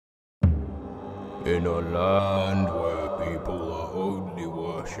In a land where people are only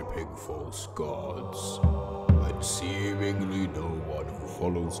worshipping false gods, and seemingly no one who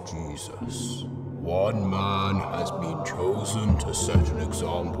follows Jesus, one man has been chosen to set an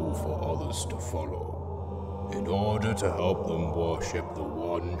example for others to follow, in order to help them worship the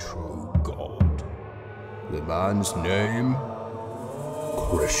one true God. The man's name?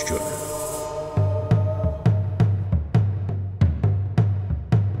 Christian.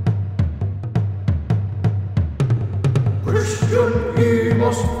 Christian, he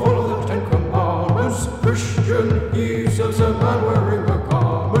must follow the 10 Commandments. Christian, he serves a man wearing a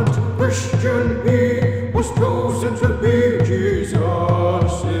garment. Christian, he was chosen to be Jesus'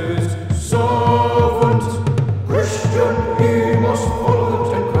 servant. Christian, he must follow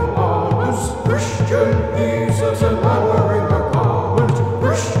the 10 Commandments. Christian, he serves a man wearing a garment.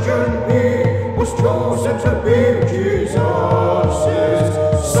 Christian, he was chosen to be Jesus'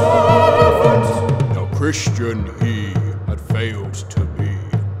 servant. Now Christian, he had failed to be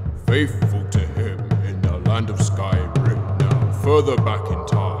faithful to him in the land of Skyrim. Now further back in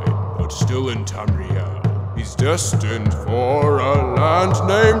time, but still in Tamriel, he's destined for a land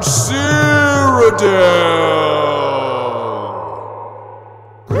named Cyrodiil.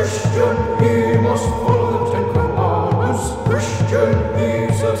 Christian, he must follow the 10 Commandments. Christian,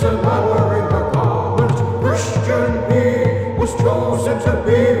 he serves a man wearing a garment. Christian, he was chosen to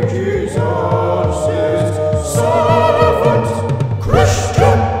be Jesus' servant.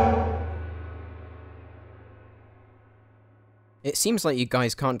 Christian! It seems like you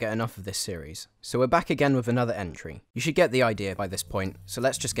guys can't get enough of this series, so we're back again with another entry. You should get the idea by this point, so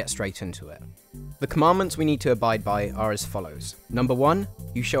let's just get straight into it. The commandments we need to abide by are as follows. Number 1,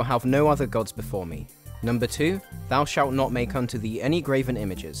 you shall have no other gods before me. Number 2, thou shalt not make unto thee any graven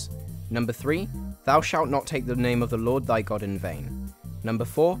images. Number 3, thou shalt not take the name of the Lord thy God in vain. Number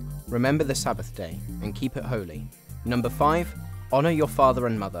 4, remember the Sabbath day, and keep it holy. Number 5, honour your father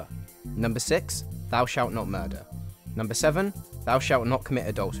and mother. Number 6, thou shalt not murder. Number 7, thou shalt not commit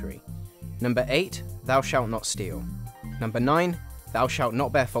adultery. Number 8, thou shalt not steal. Number 9, thou shalt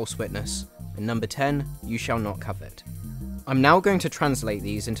not bear false witness. And number 10, you shall not covet. I'm now going to translate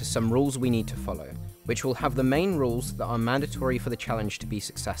these into some rules we need to follow, which will have the main rules that are mandatory for the challenge to be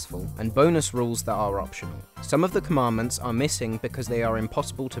successful, and bonus rules that are optional. Some of the commandments are missing because they are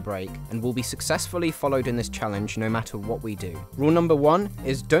impossible to break, and will be successfully followed in this challenge no matter what we do. Rule number 1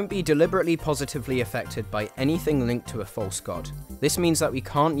 is don't be deliberately positively affected by anything linked to a false god. This means that we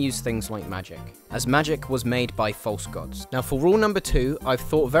can't use things like magic, as magic was made by false gods. Now for rule number 2, I've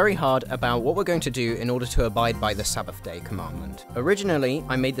thought very hard about what we're going to do in order to abide by the Sabbath day commandment. Originally,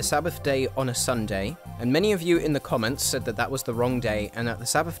 I made the Sabbath day on a Sunday, and many of you in the comments said that that was the wrong day and that the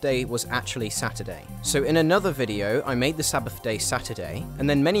Sabbath day was actually Saturday. So in another video, I made the Sabbath day Saturday, and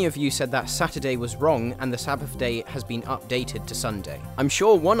then many of you said that Saturday was wrong and the Sabbath day has been updated to Sunday. I'm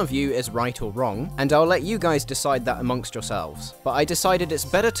sure one of you is right or wrong, and I'll let you guys decide that amongst yourselves. But I decided it's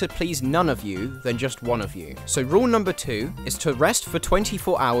better to please none of you than just one of you. So rule number 2 is to rest for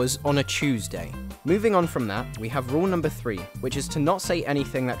 24 hours on a Tuesday. Moving on from that, we have rule number 3, which is to not say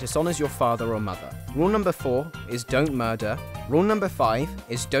anything that dishonors your father or mother. Rule number 4 is don't murder. Rule number 5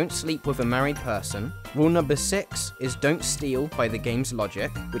 is don't sleep with a married person. Rule number 6 is don't steal by the game's logic,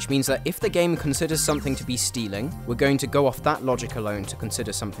 which means that if the game considers something to be stealing, we're going to go off that logic alone to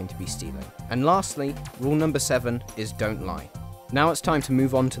consider something to be stealing. And lastly, rule number 7 is don't lie. Now it's time to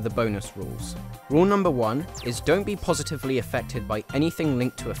move on to the bonus rules. Rule number 1 is don't be positively affected by anything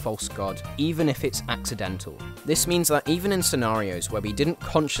linked to a false god, even if it's accidental. This means that even in scenarios where we didn't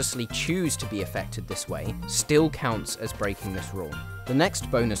consciously choose to be affected this way, still counts as breaking this rule. The next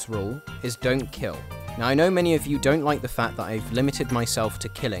bonus rule is don't kill. Now I know many of you don't like the fact that I've limited myself to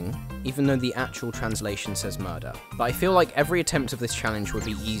killing, even though the actual translation says murder, but I feel like every attempt of this challenge would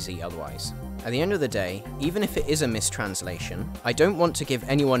be easy otherwise. At the end of the day, even if it is a mistranslation, I don't want to give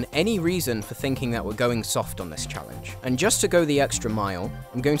anyone any reason for thinking that we're going soft on this challenge. And just to go the extra mile,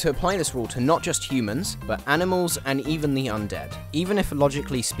 I'm going to apply this rule to not just humans, but animals and even the undead. Even if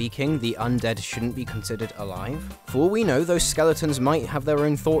logically speaking, the undead shouldn't be considered alive. For all we know, those skeletons might have their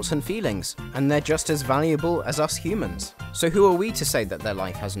own thoughts and feelings, and they're just as valuable as us humans. So who are we to say that their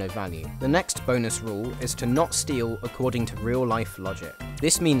life has no value? The next bonus rule is to not steal according to real life logic.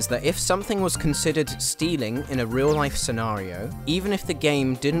 This means that if something was considered stealing in a real life scenario, even if the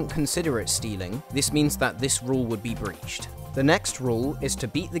game didn't consider it stealing, this means that this rule would be breached. The next rule is to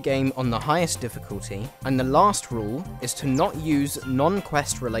beat the game on the highest difficulty, and the last rule is to not use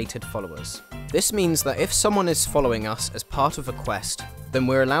non-quest related followers. This means that if someone is following us as part of a quest, then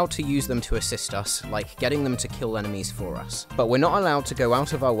we're allowed to use them to assist us, like getting them to kill enemies for us. But we're not allowed to go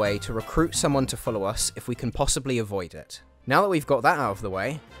out of our way to recruit someone to follow us if we can possibly avoid it. Now that we've got that out of the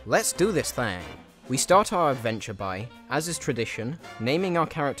way, let's do this thing. We start our adventure by, as is tradition, naming our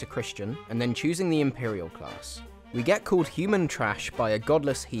character Christian and then choosing the Imperial class. We get called human trash by a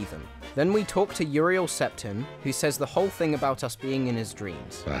godless heathen. Then we talk to Uriel Septon, who says the whole thing about us being in his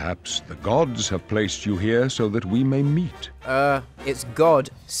dreams. Perhaps the gods have placed you here so that we may meet. It's God,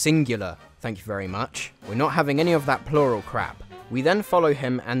 singular. Thank you very much. We're not having any of that plural crap. We then follow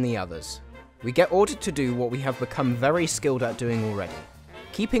him and the others. We get ordered to do what we have become very skilled at doing already.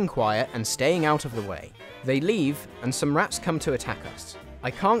 Keeping quiet and staying out of the way. They leave, and some rats come to attack us. I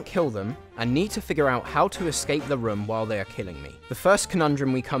can't kill them, and need to figure out how to escape the room while they are killing me. The first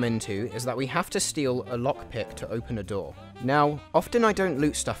conundrum we come into is that we have to steal a lockpick to open a door. Now, often I don't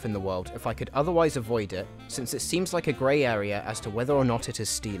loot stuff in the world if I could otherwise avoid it, since it seems like a grey area as to whether or not it is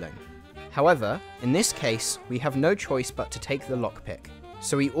stealing. However, in this case, we have no choice but to take the lockpick.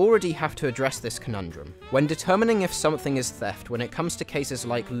 So we already have to address this conundrum. When determining if something is theft when it comes to cases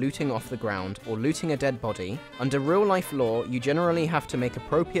like looting off the ground or looting a dead body, under real-life law you generally have to make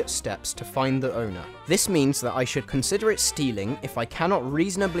appropriate steps to find the owner. This means that I should consider it stealing if I cannot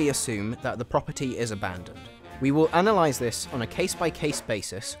reasonably assume that the property is abandoned. We will analyse this on a case-by-case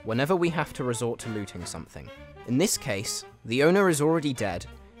basis whenever we have to resort to looting something. In this case, the owner is already dead,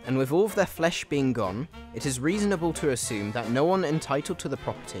 and with all of their flesh being gone, it is reasonable to assume that no one entitled to the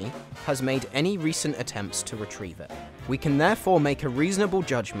property has made any recent attempts to retrieve it. We can therefore make a reasonable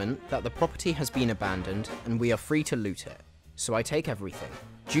judgment that the property has been abandoned and we are free to loot it. So I take everything.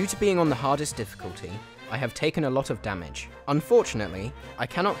 Due to being on the hardest difficulty, I have taken a lot of damage. Unfortunately, I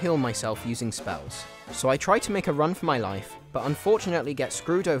cannot heal myself using spells, so I try to make a run for my life, but unfortunately get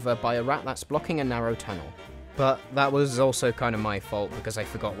screwed over by a rat that's blocking a narrow tunnel. But that was also kind of my fault because I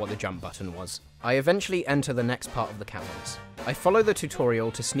forgot what the jump button was. I eventually enter the next part of the caverns. I follow the tutorial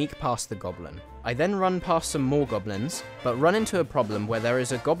to sneak past the goblin. I then run past some more goblins, but run into a problem where there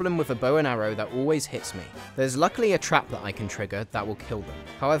is a goblin with a bow and arrow that always hits me. There's luckily a trap that I can trigger that will kill them.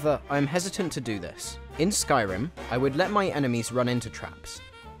 However, I am hesitant to do this. In Skyrim, I would let my enemies run into traps.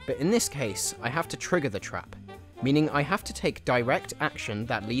 But in this case, I have to trigger the trap, meaning I have to take direct action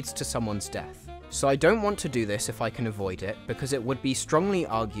that leads to someone's death. So I don't want to do this if I can avoid it, because it would be strongly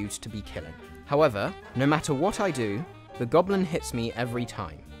argued to be killing. However, no matter what I do, the goblin hits me every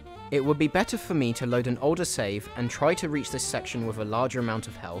time. It would be better for me to load an older save and try to reach this section with a larger amount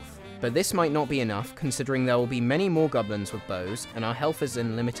of health, but this might not be enough considering there will be many more goblins with bows and our health is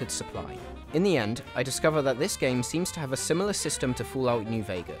in limited supply. In the end, I discover that this game seems to have a similar system to Fallout New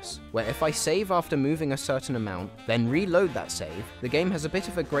Vegas, where if I save after moving a certain amount, then reload that save, the game has a bit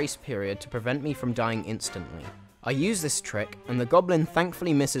of a grace period to prevent me from dying instantly. I use this trick, and the goblin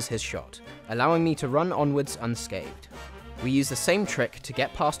thankfully misses his shot, allowing me to run onwards unscathed. We use the same trick to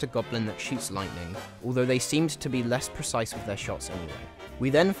get past a goblin that shoots lightning, although they seemed to be less precise with their shots anyway. We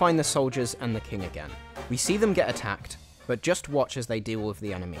then find the soldiers and the king again. We see them get attacked, but just watch as they deal with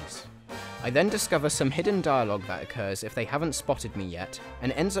the enemies. I then discover some hidden dialogue that occurs if they haven't spotted me yet,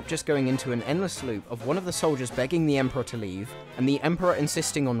 and ends up just going into an endless loop of one of the soldiers begging the Emperor to leave, and the Emperor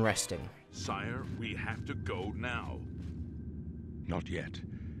insisting on resting. Sire, we have to go now. Not yet.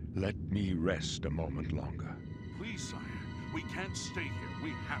 Let me rest a moment longer. Please, sire, we can't stay here.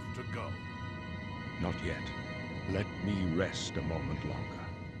 We have to go. Not yet. Let me rest a moment longer.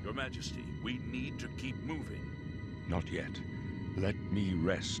 Your Majesty, we need to keep moving. Not yet. Let me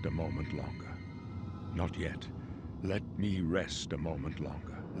rest a moment longer. Not yet. Let me rest a moment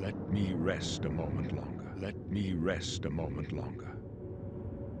longer. Let me rest a moment longer. Let me rest a moment longer.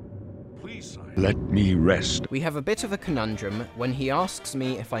 Please, sire. Let me rest. We have a bit of a conundrum when he asks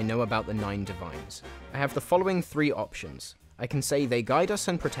me if I know about the 9 divines. I have the following 3 options. I can say they guide us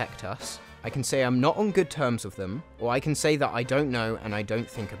and protect us, I can say I'm not on good terms with them, or I can say that I don't know and I don't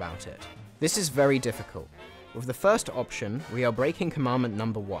think about it. This is very difficult. With the first option, we are breaking commandment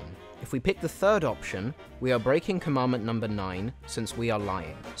number 1. If we pick the third option, we are breaking commandment number 9, since we are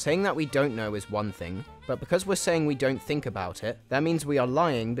lying. Saying that we don't know is one thing, but because we're saying we don't think about it, that means we are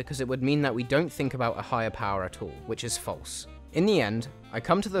lying because it would mean that we don't think about a higher power at all, which is false. In the end, I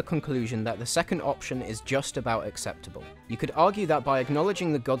come to the conclusion that the second option is just about acceptable. You could argue that by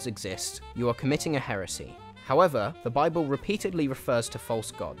acknowledging the gods exist, you are committing a heresy. However, the Bible repeatedly refers to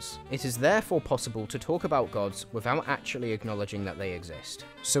false gods. It is therefore possible to talk about gods without actually acknowledging that they exist.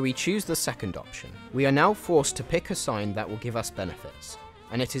 So we choose the second option. We are now forced to pick a sign that will give us benefits.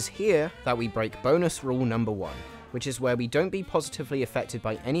 And it is here that we break bonus rule number 1, which is where we don't be positively affected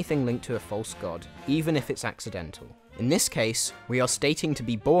by anything linked to a false god, even if it's accidental. In this case, we are stating to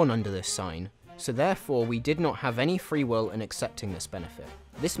be born under this sign, so therefore we did not have any free will in accepting this benefit.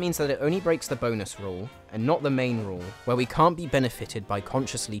 This means that it only breaks the bonus rule, and not the main rule, where we can't be benefited by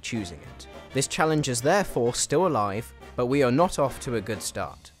consciously choosing it. This challenge is therefore still alive, but we are not off to a good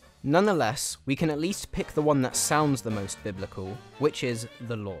start. Nonetheless, we can at least pick the one that sounds the most biblical, which is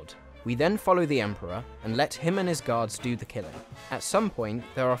the Lord. We then follow the Emperor, and let him and his guards do the killing. At some point,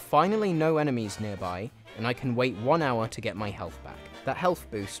 there are finally no enemies nearby, and I can wait 1 hour to get my health back. That health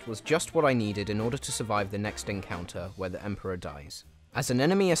boost was just what I needed in order to survive the next encounter where the Emperor dies. As an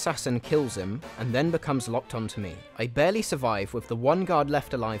enemy assassin kills him, and then becomes locked onto me. I barely survive with the one guard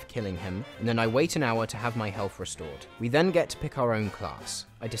left alive killing him, and then I wait an hour to have my health restored. We then get to pick our own class.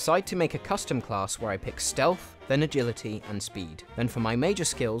 I decide to make a custom class where I pick stealth, then agility, and speed. Then for my major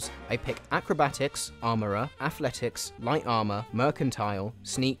skills, I pick acrobatics, armorer, athletics, light armor, mercantile,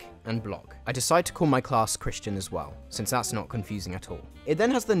 sneak, and block. I decide to call my class Christian as well, since that's not confusing at all. It then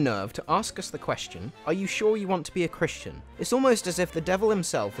has the nerve to ask us the question, are you sure you want to be a Christian? It's almost as if the devil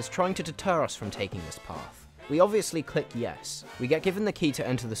himself is trying to deter us from taking this path. We obviously click yes. We get given the key to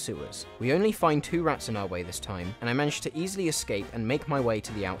enter the sewers. We only find 2 rats in our way this time, and I manage to easily escape and make my way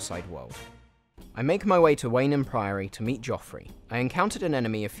to the outside world. I make my way to Wayne Priory to meet Joffrey. I encountered an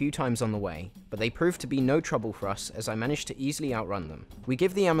enemy a few times on the way, but they proved to be no trouble for us as I managed to easily outrun them. We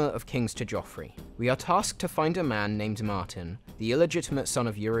give the Amulet of Kings to Joffrey. We are tasked to find a man named Martin, the illegitimate son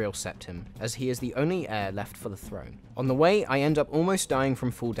of Uriel Septim, as he is the only heir left for the throne. On the way, I end up almost dying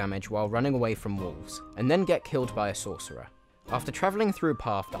from full damage while running away from wolves, and then get killed by a sorcerer. After travelling through a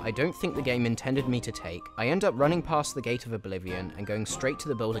path that I don't think the game intended me to take, I end up running past the Gate of Oblivion and going straight to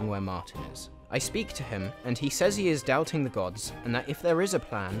the building where Martin is. I speak to him, and he says he is doubting the gods, and that if there is a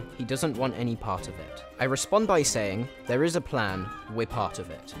plan, he doesn't want any part of it. I respond by saying, there is a plan, we're part of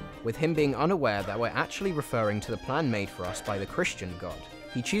it, with him being unaware that we're actually referring to the plan made for us by the Christian god.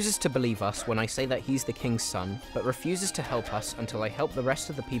 He chooses to believe us when I say that he's the king's son, but refuses to help us until I help the rest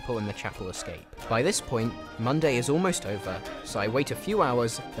of the people in the chapel escape. By this point, Monday is almost over, so I wait a few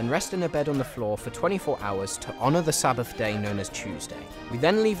hours, then rest in a bed on the floor for 24 hours to honor the Sabbath day known as Tuesday. We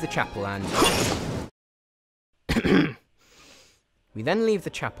then leave the chapel and...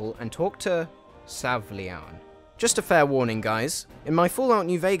 talk to Savlian. Just a fair warning, guys. In my Fallout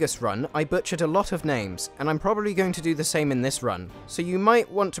New Vegas run, I butchered a lot of names, and I'm probably going to do the same in this run, so you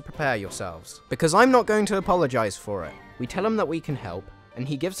might want to prepare yourselves. Because I'm not going to apologize for it. We tell him that we can help, and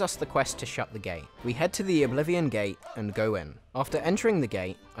he gives us the quest to shut the gate. We head to the Oblivion gate and go in. After entering the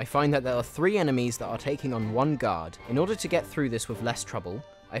gate, I find that there are 3 enemies that are taking on 1 guard. In order to get through this with less trouble,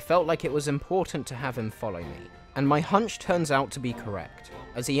 I felt like it was important to have him follow me. And my hunch turns out to be correct,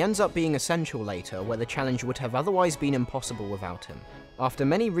 as he ends up being essential later where the challenge would have otherwise been impossible without him. After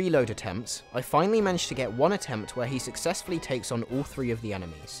many reload attempts, I finally managed to get 1 attempt where he successfully takes on all 3 of the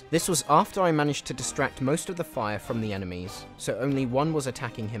enemies. This was after I managed to distract most of the fire from the enemies, so only 1 was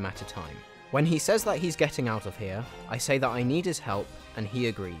attacking him at a time. When he says that he's getting out of here, I say that I need his help, and he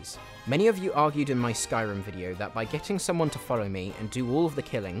agrees. Many of you argued in my Skyrim video that by getting someone to follow me and do all of the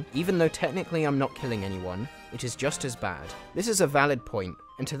killing, even though technically I'm not killing anyone, it is just as bad. This is a valid point,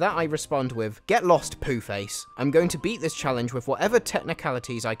 and to that I respond with, get lost, Pooh-Face. I'm going to beat this challenge with whatever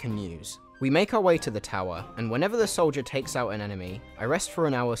technicalities I can use. We make our way to the tower, and whenever the soldier takes out an enemy, I rest for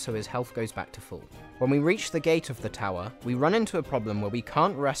an hour so his health goes back to full. When we reach the gate of the tower, we run into a problem where we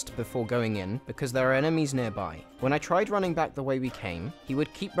can't rest before going in because there are enemies nearby. When I tried running back the way we came, he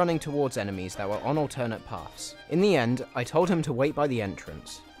would keep running towards enemies that were on alternate paths. In the end, I told him to wait by the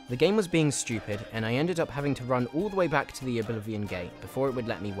entrance. The game was being stupid, and I ended up having to run all the way back to the Oblivion gate before it would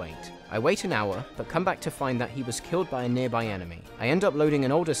let me wait. I wait an hour, but come back to find that he was killed by a nearby enemy. I end up loading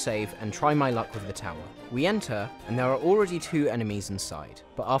an older save and try my luck with the tower. We enter, and there are already 2 enemies inside.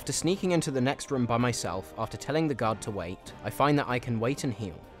 But after sneaking into the next room by myself after telling the guard to wait, I find that I can wait and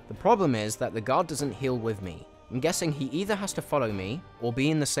heal. The problem is that the guard doesn't heal with me. I'm guessing he either has to follow me, or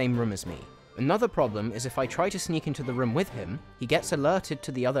be in the same room as me. Another problem is if I try to sneak into the room with him, he gets alerted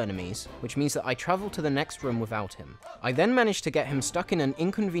to the other enemies, which means that I travel to the next room without him. I then manage to get him stuck in an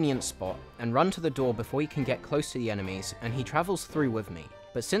inconvenient spot and run to the door before he can get close to the enemies, and he travels through with me.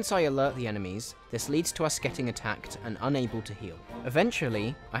 But since I alert the enemies, this leads to us getting attacked and unable to heal.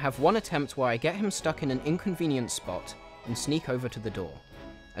 Eventually, I have 1 attempt where I get him stuck in an inconvenient spot and sneak over to the door.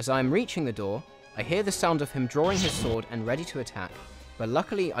 As I am reaching the door, I hear the sound of him drawing his sword and ready to attack, but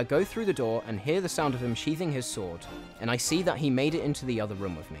luckily I go through the door and hear the sound of him sheathing his sword, and I see that he made it into the other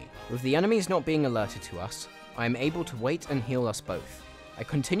room with me. With the enemies not being alerted to us, I am able to wait and heal us both. I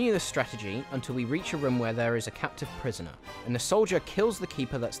continue this strategy until we reach a room where there is a captive prisoner, and the soldier kills the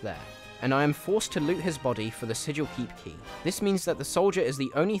keeper that's there. and I am forced to loot his body for the Sigil Keep key. This means that the soldier is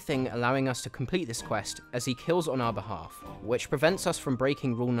the only thing allowing us to complete this quest, as he kills on our behalf, which prevents us from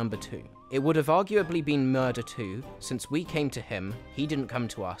breaking rule number 2. It would have arguably been murder too, since we came to him, he didn't come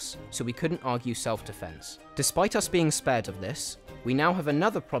to us, so we couldn't argue self-defense. Despite us being spared of this, we now have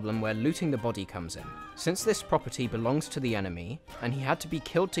another problem where looting the body comes in. Since this property belongs to the enemy, and he had to be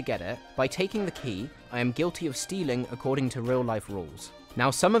killed to get it, by taking the key, I am guilty of stealing according to real-life rules.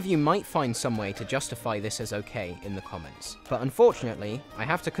 Now, some of you might find some way to justify this as okay in the comments, but unfortunately, I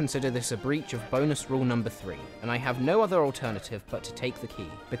have to consider this a breach of bonus rule number 3, and I have no other alternative but to take the key,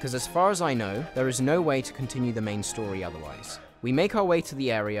 because as far as I know, there is no way to continue the main story otherwise. We make our way to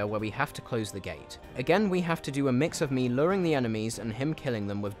the area where we have to close the gate. Again, we have to do a mix of me luring the enemies and him killing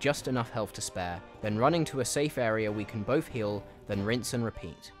them with just enough health to spare, then running to a safe area we can both heal, then rinse and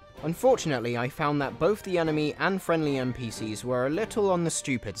repeat. Unfortunately, I found that both the enemy and friendly NPCs were a little on the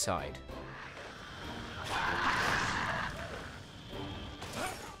stupid side.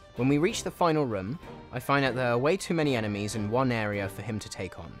 When we reach the final room, I find out there are way too many enemies in one area for him to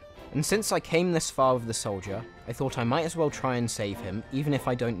take on. And since I came this far with the soldier, I thought I might as well try and save him, even if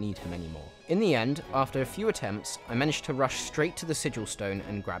I don't need him anymore. In the end, after a few attempts, I managed to rush straight to the sigil stone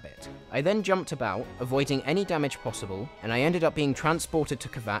and grab it. I then jumped about, avoiding any damage possible, and I ended up being transported to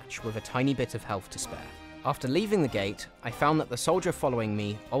Kvatch with a tiny bit of health to spare. After leaving the gate, I found that the soldier following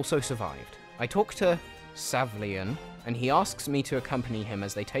me also survived. I talked to Cyrodiil, and he asks me to accompany him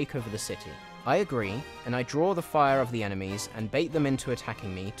as they take over the city. I agree, and I draw the fire of the enemies and bait them into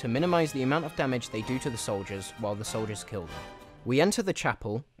attacking me to minimize the amount of damage they do to the soldiers while the soldiers kill them. We enter the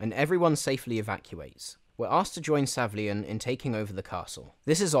chapel, and everyone safely evacuates. We're asked to join Cyrodiil in taking over the castle.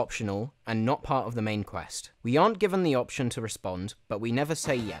 This is optional, and not part of the main quest. We aren't given the option to respond, but we never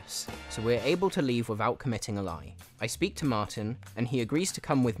say yes, so we're able to leave without committing a lie. I speak to Martin, and he agrees to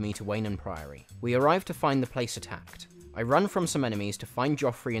come with me to Wayne Priory. We arrive to find the place attacked. I run from some enemies to find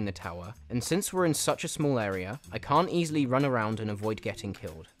Joffrey in the tower, and since we're in such a small area, I can't easily run around and avoid getting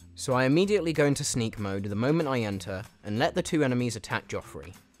killed. So I immediately go into sneak mode the moment I enter, and let the two enemies attack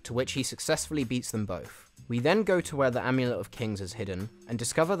Joffrey, to which he successfully beats them both. We then go to where the Amulet of Kings is hidden, and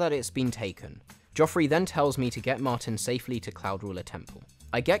discover that it's been taken. Joffrey then tells me to get Martin safely to Cloudruler Temple.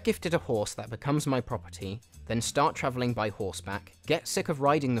 I get gifted a horse that becomes my property, then start travelling by horseback, get sick of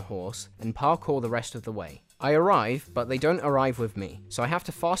riding the horse, and parkour the rest of the way. I arrive, but they don't arrive with me, so I have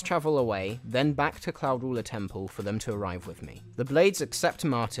to fast travel away, then back to Cloudruler Temple for them to arrive with me. The Blades accept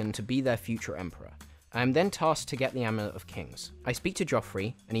Martin to be their future emperor. I am then tasked to get the Amulet of Kings. I speak to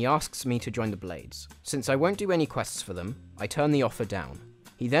Joffrey, and he asks me to join the Blades. Since I won't do any quests for them, I turn the offer down.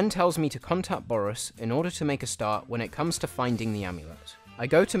 He then tells me to contact Boris in order to make a start when it comes to finding the amulet. I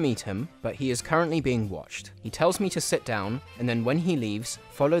go to meet him, but he is currently being watched. He tells me to sit down, and then when he leaves,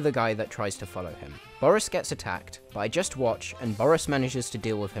 follow the guy that tries to follow him. Boris gets attacked, but I just watch, and Boris manages to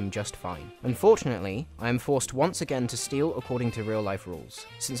deal with him just fine. Unfortunately, I am forced once again to steal according to real-life rules,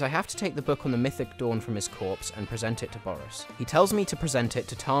 since I have to take the book on the Mythic Dawn from his corpse and present it to Boris. He tells me to present it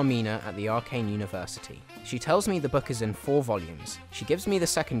to Tarmina at the Arcane University. She tells me the book is in 4 volumes. She gives me the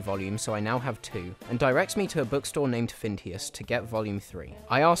second volume, so I now have 2, and directs me to a bookstore named Fintius to get volume 3.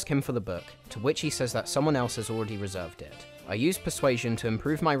 I ask him for the book, to which he says that someone else has already reserved it. I use persuasion to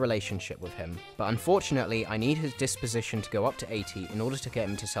improve my relationship with him, but unfortunately I need his disposition to go up to 80 in order to get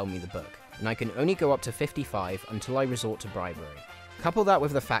him to sell me the book, and I can only go up to 55 until I resort to bribery. Couple that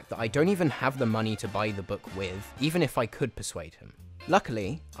with the fact that I don't even have the money to buy the book with, even if I could persuade him.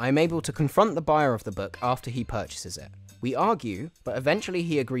 Luckily, I am able to confront the buyer of the book after he purchases it. We argue, but eventually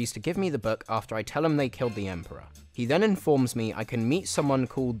he agrees to give me the book after I tell him they killed the Emperor. He then informs me I can meet someone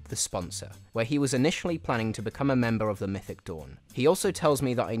called the Sponsor, where he was initially planning to become a member of the Mythic Dawn. He also tells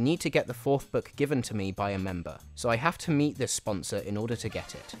me that I need to get the 4th book given to me by a member, so I have to meet this Sponsor in order to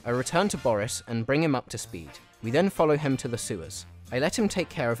get it. I return to Boris and bring him up to speed. We then follow him to the sewers. I let him take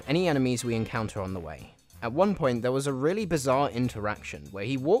care of any enemies we encounter on the way. At one point there was a really bizarre interaction where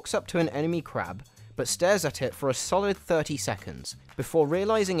he walks up to an enemy crab, but stares at it for a solid 30 seconds, before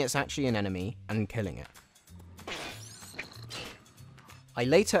realizing it's actually an enemy and killing it. I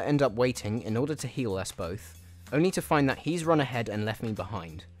later end up waiting in order to heal us both, only to find that he's run ahead and left me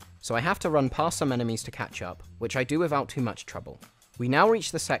behind, so I have to run past some enemies to catch up, which I do without too much trouble. We now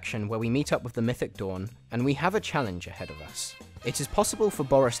reach the section where we meet up with the Mythic Dawn, and we have a challenge ahead of us. It is possible for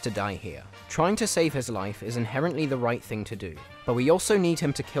Boris to die here. Trying to save his life is inherently the right thing to do, but we also need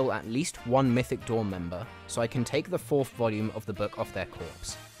him to kill at least 1 Mythic Dawn member, so I can take the 4th volume of the book off their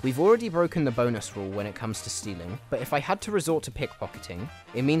corpse. We've already broken the bonus rule when it comes to stealing, but if I had to resort to pickpocketing,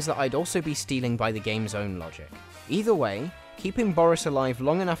 it means that I'd also be stealing by the game's own logic. Either way, Keeping Boris alive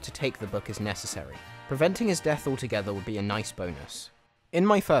long enough to take the book is necessary. Preventing his death altogether would be a nice bonus. In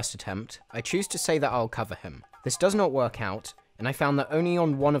my first attempt, I choose to say that I'll cover him. This does not work out, and I found that only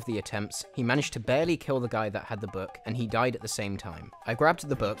on one of the attempts, he managed to barely kill the guy that had the book, and he died at the same time. I grabbed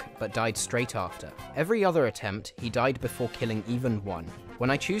the book, but died straight after. Every other attempt, he died before killing even one. When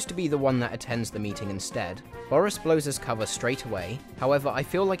I choose to be the one that attends the meeting instead, Boris blows his cover straight away. However, I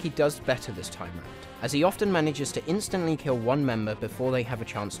feel like he does better this time round, as he often manages to instantly kill one member before they have a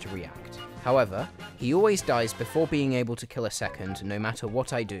chance to react. However, he always dies before being able to kill a second, no matter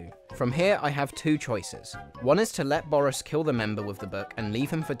what I do. From here, I have two choices. One is to let Boris kill the member with the book and leave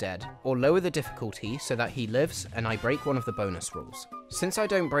him for dead, or lower the difficulty so that he lives and I break one of the bonus rules. Since I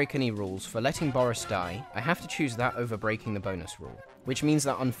don't break any rules for letting Boris die, I have to choose that over breaking the bonus rule, which means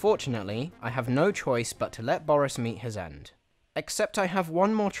that unfortunately, I have no choice but to let Boris meet his end. Except I have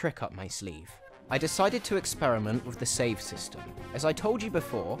one more trick up my sleeve. I decided to experiment with the save system. As I told you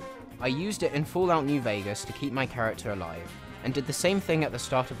before, I used it in Fallout New Vegas to keep my character alive, and did the same thing at the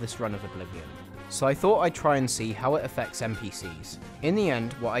start of this run of Oblivion. So I thought I'd try and see how it affects NPCs. In the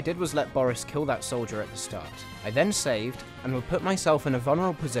end, what I did was let Boris kill that soldier at the start. I then saved, and would put myself in a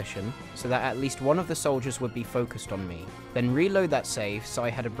vulnerable position so that at least one of the soldiers would be focused on me, then reload that save so I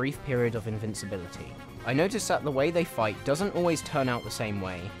had a brief period of invincibility. I noticed that the way they fight doesn't always turn out the same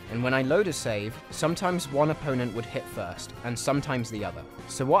way, and when I load a save, sometimes one opponent would hit first, and sometimes the other.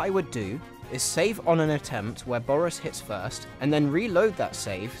 So what I would do is save on an attempt where Boris hits first, and then reload that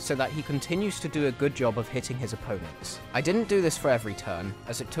save so that he continues to do a good job of hitting his opponents. I didn't do this for every turn,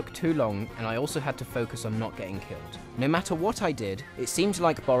 as it took too long, and I also had to focus on not getting killed. No matter what I did, it seemed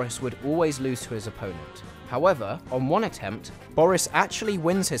like Boris would always lose to his opponent. However, on one attempt, Boris actually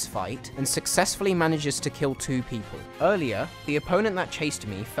wins his fight and successfully manages to kill two people. Earlier, the opponent that chased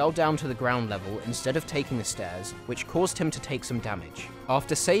me fell down to the ground level instead of taking the stairs, which caused him to take some damage.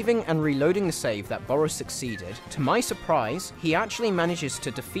 After saving and reloading the save that Boris succeeded, to my surprise, he actually manages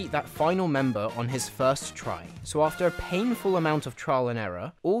to defeat that final member on his first try. So after a painful amount of trial and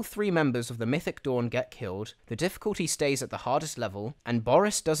error, all three members of the Mythic Dawn get killed, the difficulty stays at the hardest level, and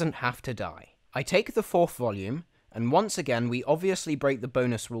Boris doesn't have to die. I take the fourth volume, and once again we obviously break the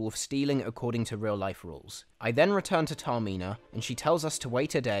bonus rule of stealing according to real life rules. I then return to Talmina, and she tells us to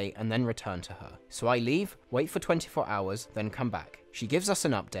wait a day and then return to her. So I leave, wait for 24 hours, then come back. She gives us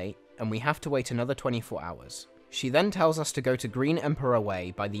an update, and we have to wait another 24 hours. She then tells us to go to Green Emperor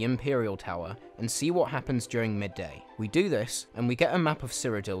Way by the Imperial Tower and see what happens during midday. We do this, and we get a map of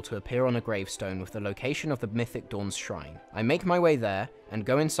Cyrodiil to appear on a gravestone with the location of the Mythic Dawn's shrine. I make my way there and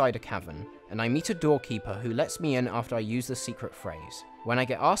go inside a cavern, and I meet a doorkeeper who lets me in after I use the secret phrase. When I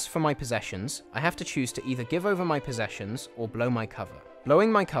get asked for my possessions, I have to choose to either give over my possessions or blow my cover.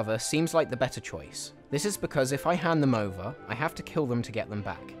 Blowing my cover seems like the better choice. This is because if I hand them over, I have to kill them to get them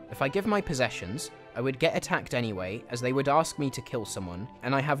back. If I give my possessions, I would get attacked anyway, as they would ask me to kill someone,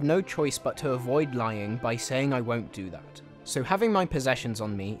 and I have no choice but to avoid lying by saying I won't do that. So having my possessions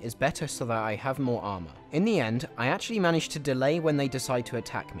on me is better so that I have more armor. In the end, I actually manage to delay when they decide to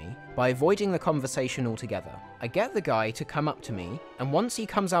attack me by avoiding the conversation altogether. I get the guy to come up to me, and once he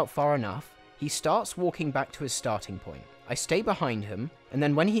comes out far enough, he starts walking back to his starting point. I stay behind him, and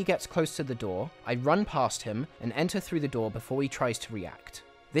then when he gets close to the door, I run past him and enter through the door before he tries to react.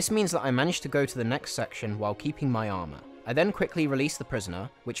 This means that I manage to go to the next section while keeping my armor. I then quickly release the prisoner,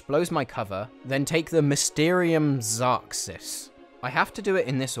 which blows my cover, then take the Mysterium Xarxis. I have to do it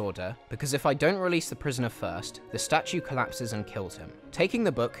in this order, because if I don't release the prisoner first, the statue collapses and kills him. Taking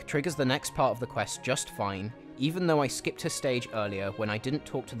the book triggers the next part of the quest just fine, even though I skipped a stage earlier when I didn't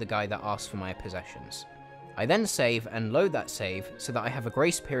talk to the guy that asked for my possessions. I then save and load that save so that I have a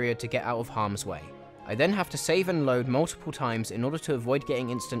grace period to get out of harm's way. I then have to save and load multiple times in order to avoid getting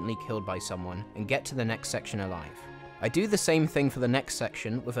instantly killed by someone and get to the next section alive. I do the same thing for the next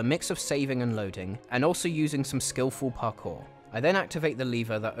section with a mix of saving and loading, and also using some skillful parkour. I then activate the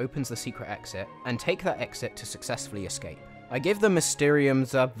lever that opens the secret exit, and take that exit to successfully escape. I give the Mysterium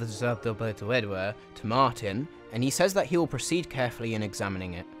to Martin, and he says that he will proceed carefully in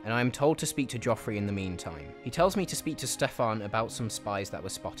examining it, and I am told to speak to Joffrey in the meantime. He tells me to speak to Stefan about some spies that were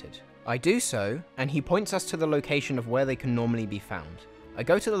spotted. I do so, and he points us to the location of where they can normally be found. I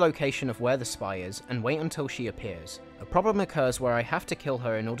go to the location of where the spy is, and wait until she appears. A problem occurs where I have to kill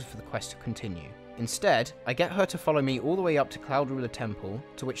her in order for the quest to continue. Instead, I get her to follow me all the way up to Cloud Ruler Temple,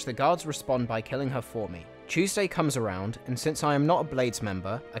 to which the guards respond by killing her for me. Tuesday comes around, and since I am not a Blades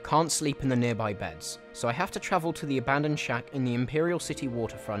member, I can't sleep in the nearby beds, so I have to travel to the abandoned shack in the Imperial City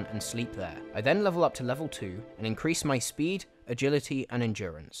waterfront and sleep there. I then level up to level 2, and increase my speed, agility, and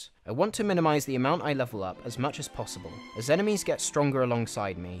endurance. I want to minimize the amount I level up as much as possible, as enemies get stronger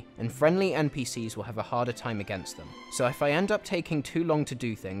alongside me, and friendly NPCs will have a harder time against them. So if I end up taking too long to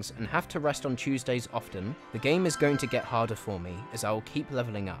do things and have to rest on Tuesdays often, the game is going to get harder for me, as I will keep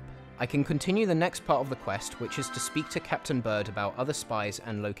leveling up. I can continue the next part of the quest, which is to speak to Captain Bird about other spies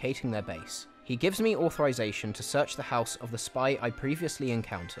and locating their base. He gives me authorization to search the house of the spy I previously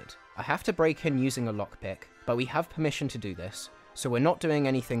encountered. I have to break in using a lockpick, but we have permission to do this, so we're not doing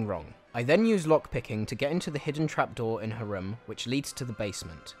anything wrong. I then use lockpicking to get into the hidden trapdoor in her room, which leads to the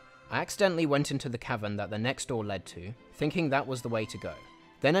basement. I accidentally went into the cavern that the next door led to, thinking that was the way to go.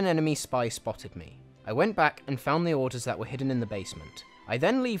 Then an enemy spy spotted me. I went back and found the orders that were hidden in the basement. I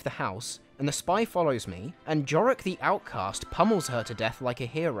then leave the house, and the spy follows me, and Jorek the Outcast pummels her to death like a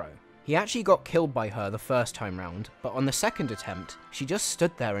hero. He actually got killed by her the first time round, but on the second attempt, she just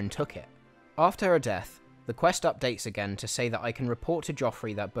stood there and took it. After her death, the quest updates again to say that I can report to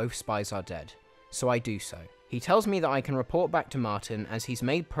Joffrey that both spies are dead, so I do so. He tells me that I can report back to Martin as he's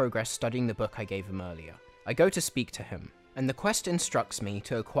made progress studying the book I gave him earlier. I go to speak to him, and the quest instructs me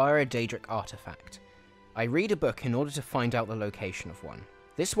to acquire a Daedric artifact. I read a book in order to find out the location of one.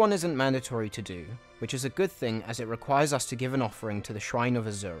 This one isn't mandatory to do, which is a good thing as it requires us to give an offering to the Shrine of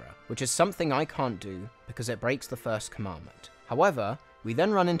Azura, which is something I can't do because it breaks the first commandment. However, we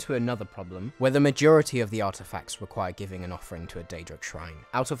then run into another problem, where the majority of the artifacts require giving an offering to a Daedric shrine.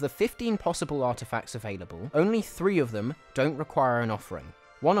 Out of the 15 possible artifacts available, only 3 of them don't require an offering.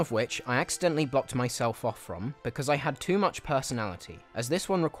 One of which I accidentally blocked myself off from because I had too much personality, as this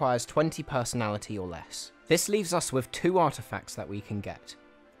one requires 20 personality or less. This leaves us with 2 artifacts that we can get.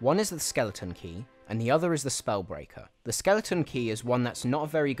 One is the skeleton key, and the other is the spellbreaker. The skeleton key is one that's not a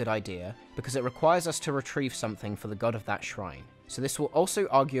very good idea, because it requires us to retrieve something for the god of that shrine, so this will also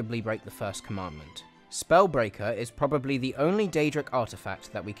arguably break the first commandment. Spellbreaker is probably the only Daedric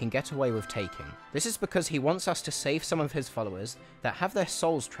artifact that we can get away with taking. This is because he wants us to save some of his followers that have their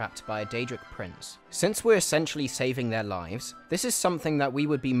souls trapped by a Daedric prince. Since we're essentially saving their lives, this is something that we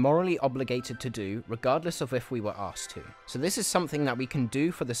would be morally obligated to do regardless of if we were asked to. So this is something that we can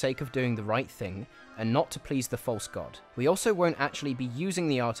do for the sake of doing the right thing, and not to please the false god. We also won't actually be using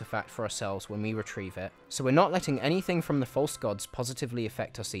the artifact for ourselves when we retrieve it, so we're not letting anything from the false gods positively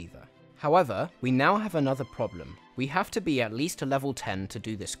affect us either. However, we now have another problem. We have to be at least a level 10 to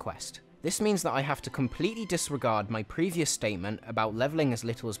do this quest. This means that I have to completely disregard my previous statement about leveling as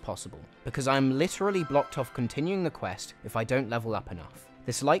little as possible, because I am literally blocked off continuing the quest if I don't level up enough.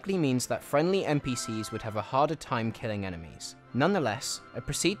 This likely means that friendly NPCs would have a harder time killing enemies. Nonetheless, I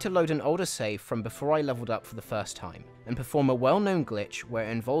proceed to load an older save from before I leveled up for the first time, and perform a well-known glitch where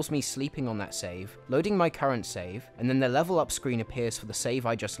it involves me sleeping on that save, loading my current save, and then the level up screen appears for the save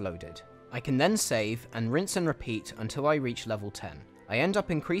I just loaded. I can then save and rinse and repeat until I reach level 10. I end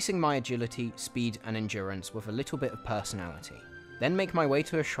up increasing my agility, speed, and endurance with a little bit of personality. Then make my way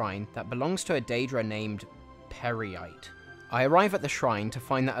to a shrine that belongs to a Daedra named Periite. I arrive at the shrine to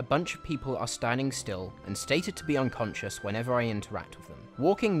find that a bunch of people are standing still and stated to be unconscious whenever I interact with them.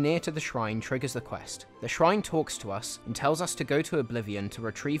 Walking near to the shrine triggers the quest. The shrine talks to us and tells us to go to Oblivion to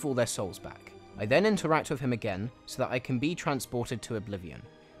retrieve all their souls back. I then interact with him again so that I can be transported to Oblivion.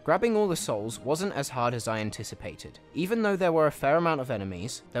 Grabbing all the souls wasn't as hard as I anticipated. Even though there were a fair amount of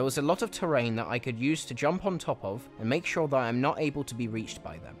enemies, there was a lot of terrain that I could use to jump on top of and make sure that I am not able to be reached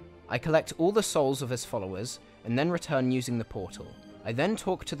by them. I collect all the souls of his followers and then return using the portal. I then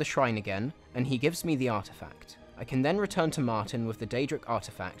talk to the shrine again and he gives me the artifact. I can then return to Martin with the Daedric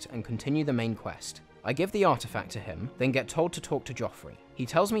artifact and continue the main quest. I give the artifact to him, then get told to talk to Joffrey. He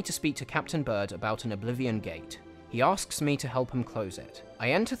tells me to speak to Captain Bird about an Oblivion gate. He asks me to help him close it.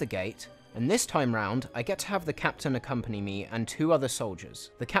 I enter the gate, and this time round, I get to have the captain accompany me and 2 other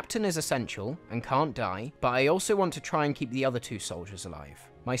soldiers. The captain is essential and can't die, but I also want to try and keep the other 2 soldiers alive.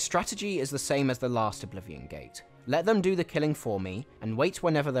 My strategy is the same as the last Oblivion gate. Let them do the killing for me, and wait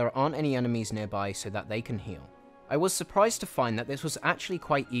whenever there aren't any enemies nearby so that they can heal. I was surprised to find that this was actually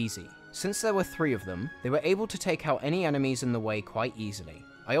quite easy. Since there were 3 of them, they were able to take out any enemies in the way quite easily.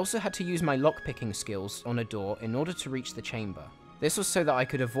 I also had to use my lockpicking skills on a door in order to reach the chamber. This was so that I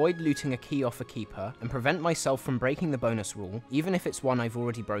could avoid looting a key off a keeper and prevent myself from breaking the bonus rule, even if it's one I've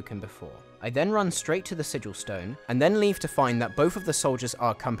already broken before. I then run straight to the sigil stone, and then leave to find that both of the soldiers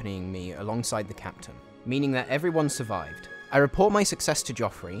are accompanying me alongside the captain, meaning that everyone survived. I report my success to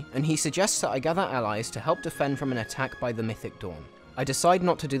Joffrey, and he suggests that I gather allies to help defend from an attack by the Mythic Dawn. I decide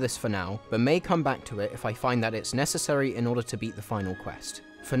not to do this for now, but may come back to it if I find that it's necessary in order to beat the final quest.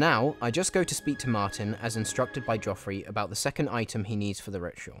 For now, I just go to speak to Martin as instructed by Joffrey about the second item he needs for the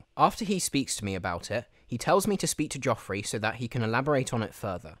ritual. After he speaks to me about it, He tells me to speak to Joffrey so that he can elaborate on it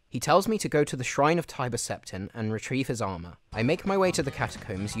further. He tells me to go to the Shrine of Tiber Septim and retrieve his armor. I make my way to the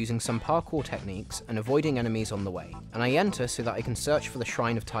catacombs using some parkour techniques and avoiding enemies on the way, and I enter so that I can search for the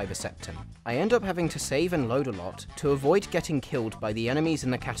Shrine of Tiber Septim. I end up having to save and load a lot to avoid getting killed by the enemies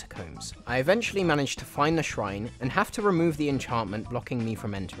in the catacombs. I eventually manage to find the shrine and have to remove the enchantment blocking me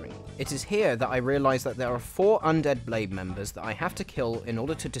from entering. It is here that I realize that there are 4 undead blade members that I have to kill in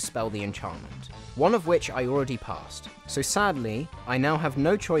order to dispel the enchantment, one of which I already passed. So sadly, I now have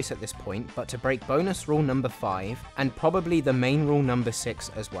no choice at this point but to break bonus rule number 5 and probably the main rule number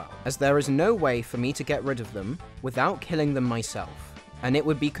 6 as well, as there is no way for me to get rid of them without killing them myself. And it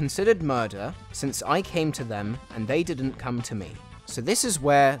would be considered murder since I came to them and they didn't come to me. So this is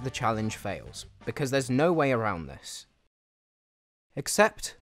where the challenge fails, because there's no way around this.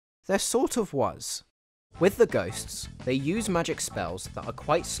 Except, there sort of was. With the ghosts, they use magic spells that are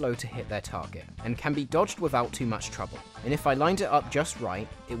quite slow to hit their target, and can be dodged without too much trouble, and if I lined it up just right,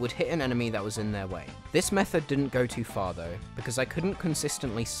 it would hit an enemy that was in their way. This method didn't go too far though, because I couldn't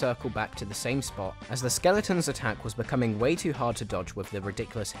consistently circle back to the same spot, as the skeleton's attack was becoming way too hard to dodge with the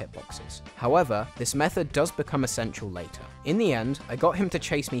ridiculous hitboxes. However, this method does become essential later. In the end, I got him to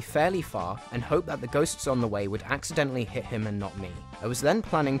chase me fairly far, and hoped that the ghosts on the way would accidentally hit him and not me. I was then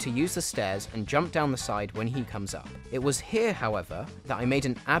planning to use the stairs and jump down the side when he comes up. It was here, however, that I made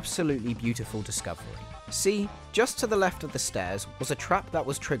an absolutely beautiful discovery. See, just to the left of the stairs was a trap that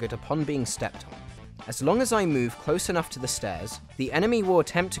was triggered upon being stepped on. As long as I move close enough to the stairs, the enemy will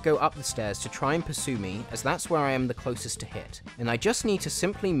attempt to go up the stairs to try and pursue me, as that's where I am the closest to hit, and I just need to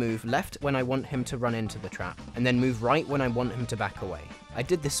simply move left when I want him to run into the trap, and then move right when I want him to back away. I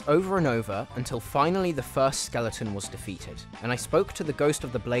did this over and over until finally the first skeleton was defeated, and I spoke to the Ghost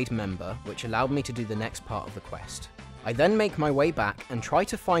of the Blade member, which allowed me to do the next part of the quest. I then make my way back and try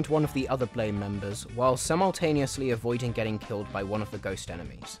to find one of the other Blade members while simultaneously avoiding getting killed by one of the ghost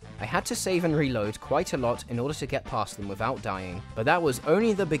enemies. I had to save and reload quite a lot in order to get past them without dying, but that was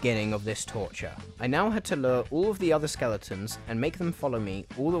only the beginning of this torture. I now had to lure all of the other skeletons and make them follow me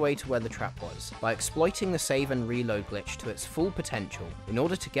all the way to where the trap was, by exploiting the save and reload glitch to its full potential in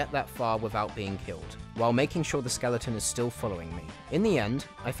order to get that far without being killed, while making sure the skeleton is still following me. In the end,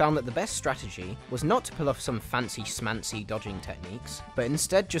 I found that the best strategy was not to pull off some fancy schmancy dodging techniques, but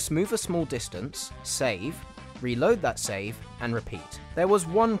instead just move a small distance, save, reload that save, and repeat. There was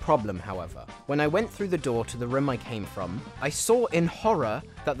one problem, however. When I went through the door to the room I came from, I saw in horror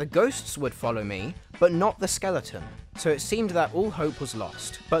that the ghosts would follow me, but not the skeleton. So it seemed that all hope was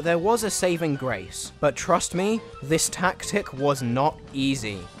lost. But there was a saving grace. But trust me, this tactic was not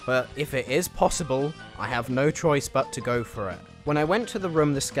easy. But if it is possible, I have no choice but to go for it. When I went to the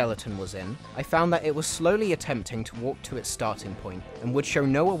room the skeleton was in, I found that it was slowly attempting to walk to its starting point, and would show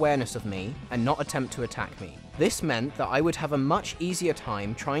no awareness of me, and not attempt to attack me. This meant that I would have a much easier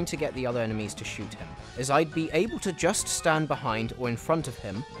time trying to get the other enemies to shoot him, as I'd be able to just stand behind or in front of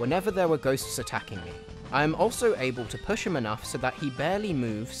him whenever there were ghosts attacking me. I am also able to push him enough so that he barely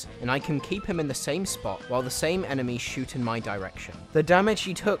moves, and I can keep him in the same spot while the same enemies shoot in my direction. The damage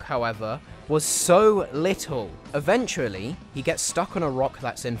he took, however, was so little. Eventually, he gets stuck on a rock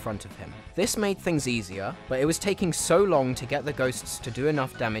that's in front of him. This made things easier, but it was taking so long to get the ghosts to do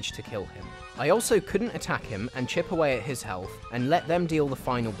enough damage to kill him. I also couldn't attack him and chip away at his health and let them deal the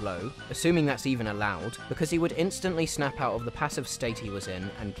final blow, assuming that's even allowed, because he would instantly snap out of the passive state he was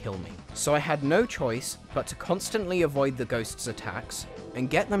in and kill me. So I had no choice but to constantly avoid the ghosts' attacks and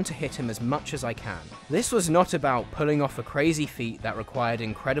get them to hit him as much as I can. This was not about pulling off a crazy feat that required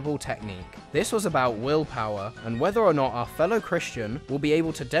incredible technique. This was about willpower and whether or not our fellow Christian will be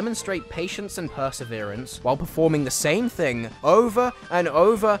able to demonstrate patience and perseverance while performing the same thing over and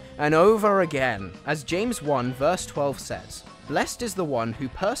over and over again. As James 1 verse 12 says, "Blessed is the one who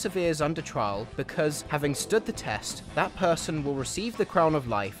perseveres under trial, because, having stood the test, that person will receive the crown of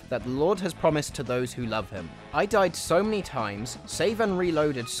life that the Lord has promised to those who love him." I died so many times, save and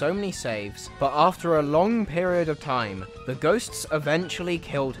reloaded so many saves, but after a long period of time, the ghosts eventually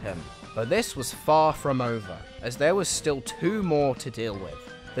killed him. But this was far from over, as there was still 2 more to deal with.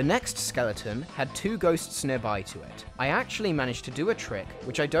 The next skeleton had 2 ghosts nearby to it. I actually managed to do a trick,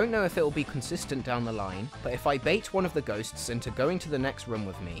 which I don't know if it will be consistent down the line, but if I bait one of the ghosts into going to the next room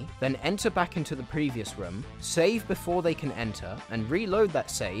with me, then enter back into the previous room, save before they can enter, and reload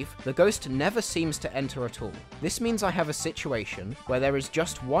that save, the ghost never seems to enter at all. This means I have a situation where there is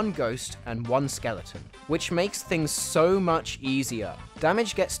just 1 ghost and 1 skeleton, which makes things so much easier.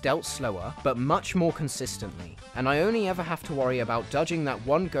 Damage gets dealt slower, but much more consistently, and I only ever have to worry about dodging that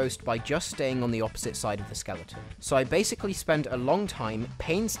one ghost by just staying on the opposite side of the skeleton. So I basically spend a long time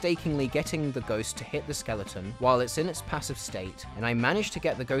painstakingly getting the ghost to hit the skeleton while it's in its passive state, and I manage to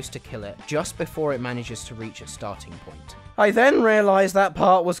get the ghost to kill it just before it manages to reach its starting point. I then realised that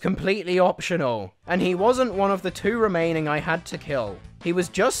part was completely optional, and he wasn't one of the 2 remaining I had to kill. He was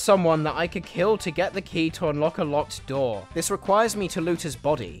just someone that I could kill to get the key to unlock a locked door. This requires me to loot his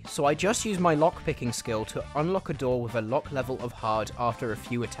body, so I just use my lockpicking skill to unlock a door with a lock level of hard after a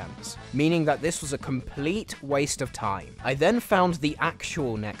few attempts, meaning that this was a complete waste of time. I then found the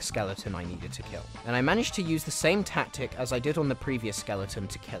actual next skeleton I needed to kill, and I managed to use the same tactic as I did on the previous skeleton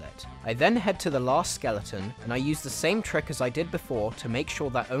to kill it. I then head to the last skeleton, and I use the same trick as I did before to make sure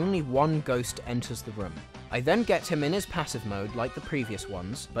that only one ghost enters the room. I then get him in his passive mode like the previous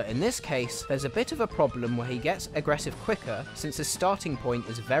ones, but in this case, there's a bit of a problem where he gets aggressive quicker since his starting point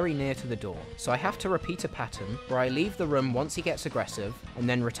is very near to the door. So I have to repeat a pattern where I leave the room once he gets aggressive and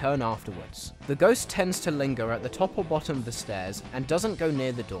then return afterwards. The ghost tends to linger at the top or bottom of the stairs and doesn't go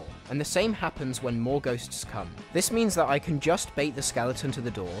near the door, and the same happens when more ghosts come. This means that I can just bait the skeleton to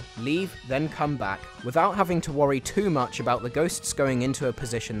the door, leave, then come back, without having to worry too much about the ghosts going into a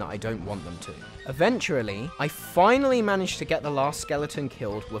position that I don't want them to. Eventually, I finally managed to get the last skeleton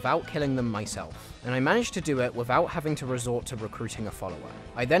killed without killing them myself, and I managed to do it without having to resort to recruiting a follower.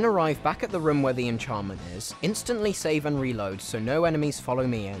 I then arrive back at the room where the enchantment is, instantly save and reload so no enemies follow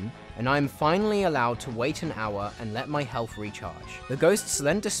me in, and I am finally allowed to wait an hour and let my health recharge. The ghosts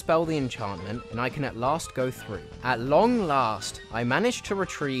then dispel the enchantment, and I can at last go through. At long last, I managed to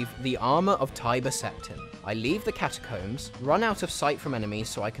retrieve the armor of Tiber Septim. I leave the catacombs, run out of sight from enemies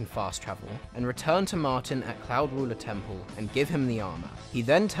so I can fast travel, and return to Martin at Cloud Ruler Temple and give him the armor. He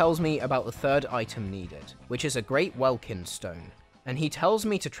then tells me about the third item needed, which is a Great Welkin Stone, and he tells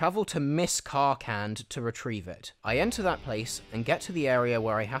me to travel to Miss Karkand to retrieve it. I enter that place and get to the area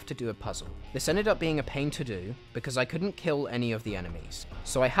where I have to do a puzzle. This ended up being a pain to do because I couldn't kill any of the enemies,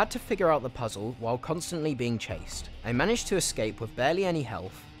 so I had to figure out the puzzle while constantly being chased. I managed to escape with barely any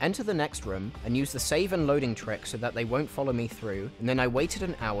health, enter the next room, and use the save and loading trick so that they won't follow me through, and then I waited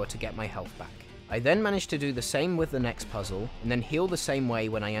an hour to get my health back. I then managed to do the same with the next puzzle, and then heal the same way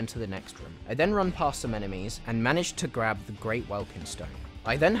when I enter the next room. I then run past some enemies, and managed to grab the Great Welkin Stone.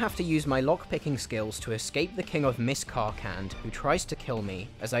 I then have to use my lockpicking skills to escape the King of Miss Karkand, who tries to kill me,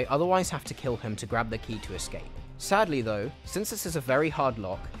 as I otherwise have to kill him to grab the key to escape. Sadly though, since this is a very hard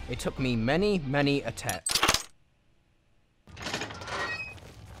lock, it took me many attempts.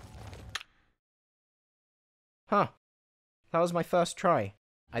 Huh. That was my first try.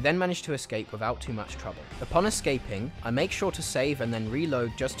 I then managed to escape without too much trouble. Upon escaping, I make sure to save and then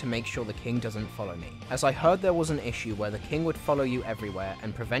reload just to make sure the king doesn't follow me, as I heard there was an issue where the king would follow you everywhere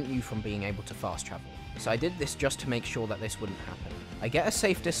and prevent you from being able to fast travel. So I did this just to make sure that this wouldn't happen. I get a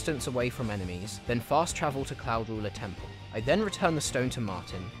safe distance away from enemies, then fast travel to Cloud Ruler Temple. I then return the stone to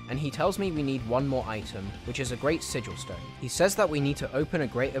Martin, and he tells me we need one more item, which is a Great Sigil Stone. He says that we need to open a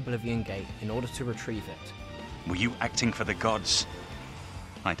Great Oblivion Gate in order to retrieve it. Were you acting for the gods?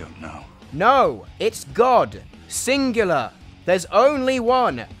 I don't know. No, it's God. Singular. There's only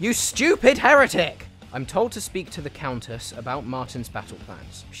one. You stupid heretic. I'm told to speak to the Countess about Martin's battle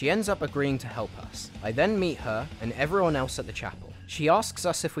plans. She ends up agreeing to help us. I then meet her and everyone else at the chapel. She asks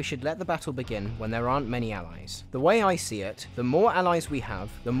us if we should let the battle begin when there aren't many allies. The way I see it, the more allies we have,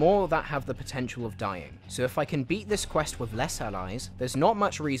 the more that have the potential of dying. So if I can beat this quest with less allies, there's not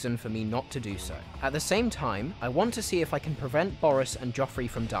much reason for me not to do so. At the same time, I want to see if I can prevent Boris and Joffrey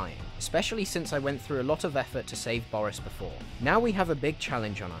from dying, especially since I went through a lot of effort to save Boris before. Now we have a big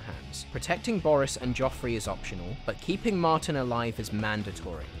challenge on our hands. Protecting Boris and Joffrey is optional, but keeping Martin alive is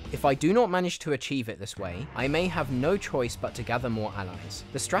mandatory. If I do not manage to achieve it this way, I may have no choice but to gather more allies.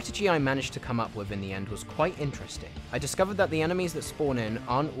 The strategy I managed to come up with in the end was quite interesting. I discovered that the enemies that spawn in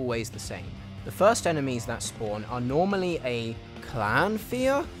aren't always the same. The first enemies that spawn are normally a clan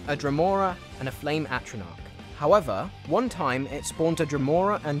fear, a Dremora, and a flame Atronach. However, one time it spawned a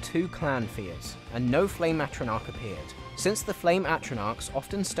Dremora and 2 clan fears, and no flame Atronach appeared. Since the flame Atronachs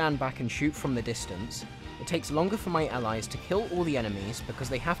often stand back and shoot from the distance, it takes longer for my allies to kill all the enemies because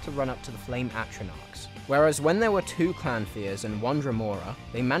they have to run up to the flame Atronachs. Whereas when there were 2 clan fears and 1 Dremora,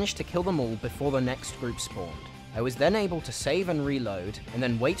 they managed to kill them all before the next group spawned. I was then able to save and reload, and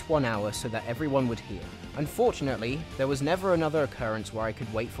then wait 1 hour so that everyone would heal. Unfortunately, there was never another occurrence where I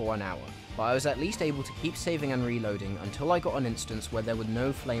could wait for 1 hour, but I was at least able to keep saving and reloading until I got an instance where there were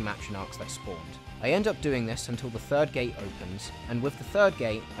no flame Atronachs that spawned. I end up doing this until the 3rd gate opens, and with the 3rd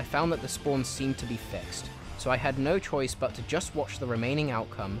gate, I found that the spawns seemed to be fixed. so I had no choice but to just watch the remaining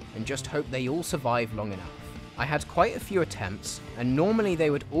outcome and just hope they all survive long enough. I had quite a few attempts, and normally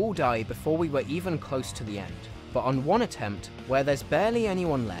they would all die before we were even close to the end. But on one attempt, where there's barely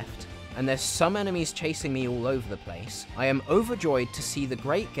anyone left, and there's some enemies chasing me all over the place, I am overjoyed to see the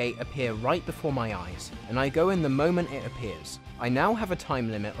Great Gate appear right before my eyes, and I go in the moment it appears. I now have a time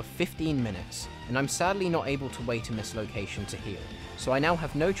limit of 15 minutes, and I'm sadly not able to wait in this location to heal, so I now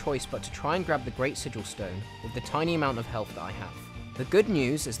have no choice but to try and grab the Great Sigil Stone with the tiny amount of health that I have. The good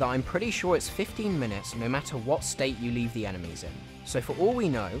news is that I'm pretty sure it's 15 minutes no matter what state you leave the enemies in. So for all we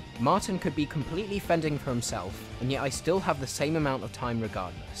know, Martin could be completely fending for himself, and yet I still have the same amount of time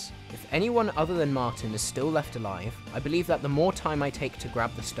regardless. If anyone other than Martin is still left alive, I believe that the more time I take to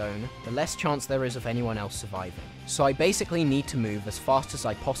grab the stone, the less chance there is of anyone else surviving. So I basically need to move as fast as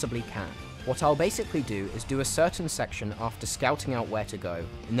I possibly can. What I'll basically do is do a certain section after scouting out where to go,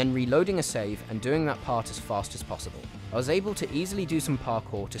 and then reloading a save and doing that part as fast as possible. I was able to easily do some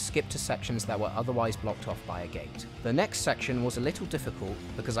parkour to skip to sections that were otherwise blocked off by a gate. The next section was a little difficult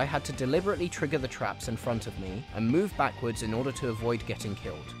because I had to deliberately trigger the traps in front of me and move backwards in order to avoid getting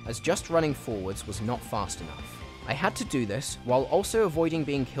killed, as just running forwards was not fast enough. I had to do this while also avoiding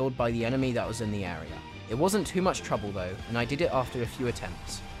being killed by the enemy that was in the area. It wasn't too much trouble though, and I did it after a few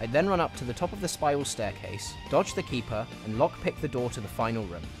attempts. I'd then run up to the top of the spiral staircase, dodge the keeper, and lockpick the door to the final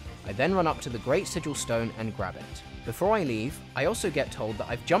room. I then run up to the Great Sigil Stone and grab it. Before I leave, I also get told that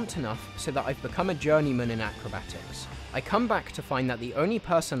I've jumped enough so that I've become a journeyman in acrobatics. I come back to find that the only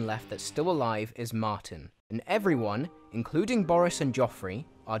person left that's still alive is Martin, and everyone, including Boris and Joffrey,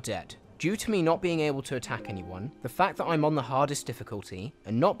 are dead. Due to me not being able to attack anyone, the fact that I'm on the hardest difficulty,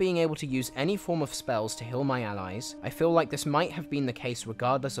 and not being able to use any form of spells to heal my allies, I feel like this might have been the case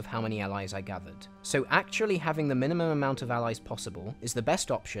regardless of how many allies I gathered. So actually having the minimum amount of allies possible is the best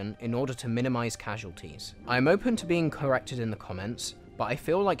option in order to minimize casualties. I am open to being corrected in the comments, but I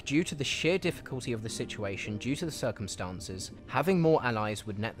feel like due to the sheer difficulty of the situation due to the circumstances, having more allies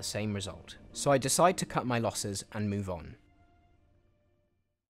would net the same result. So I decide to cut my losses and move on.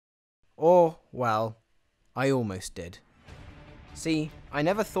 Or, well, I almost did. See, I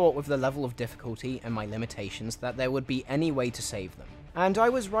never thought with the level of difficulty and my limitations that there would be any way to save them. And I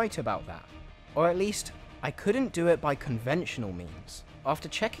was right about that. Or at least, I couldn't do it by conventional means. After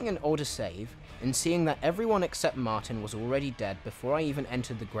checking an older save, and seeing that everyone except Martin was already dead before I even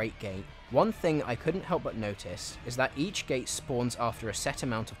entered the Great Gate, one thing I couldn't help but notice is that each gate spawns after a set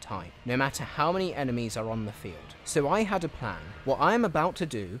amount of time, no matter how many enemies are on the field. So I had a plan. What I am about to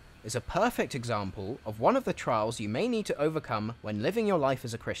do is a perfect example of one of the trials you may need to overcome when living your life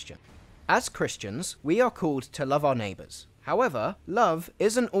as a Christian. As Christians, we are called to love our neighbours. However, love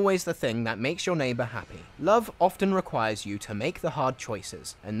isn't always the thing that makes your neighbour happy. Love often requires you to make the hard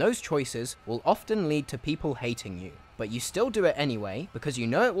choices, and those choices will often lead to people hating you. But you still do it anyway, because you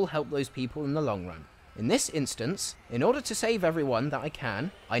know it will help those people in the long run. In this instance, in order to save everyone that I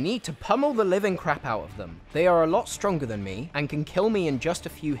can, I need to pummel the living crap out of them. They are a lot stronger than me, and can kill me in just a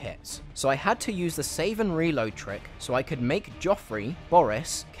few hits. So I had to use the save and reload trick, so I could make Joffrey,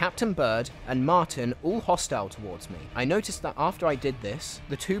 Boris, Captain Bird, and Martin all hostile towards me. I noticed that after I did this,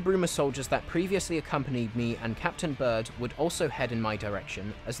 the two Bruma soldiers that previously accompanied me and Captain Bird would also head in my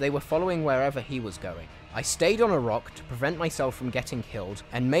direction, as they were following wherever he was going. I stayed on a rock to prevent myself from getting killed,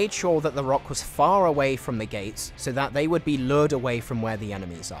 and made sure that the rock was far away from the gates so that they would be lured away from where the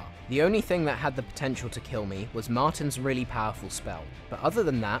enemies are. The only thing that had the potential to kill me was Martin's really powerful spell, but other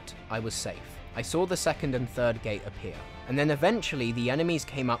than that, I was safe. I saw the second and third gate appear, and then eventually the enemies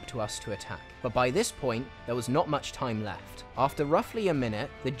came up to us to attack, but by this point, there was not much time left. After roughly a minute,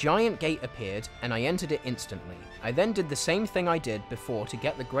 the giant gate appeared, and I entered it instantly. I then did the same thing I did before to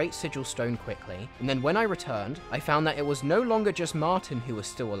get the Great Sigil Stone quickly, and then when I returned, I found that it was no longer just Martin who was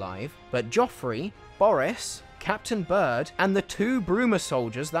still alive, but Joffrey, Boris, Captain Bird, and the two Bruma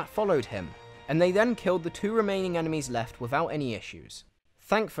soldiers that followed him, and they then killed the two remaining enemies left without any issues.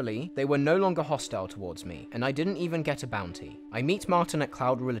 Thankfully, they were no longer hostile towards me, and I didn't even get a bounty. I meet Martin at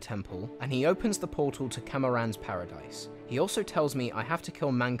Cloud Ruler Temple, and he opens the portal to Cameron's paradise. He also tells me I have to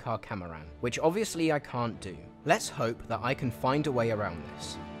kill Mankar Cameron, which obviously I can't do. Let's hope that I can find a way around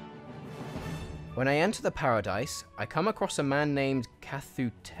this. When I enter the paradise, I come across a man named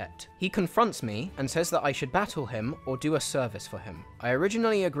Kathutet. He confronts me and says that I should battle him or do a service for him. I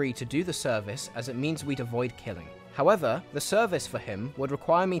originally agreed to do the service as it means we'd avoid killing. However, the service for him would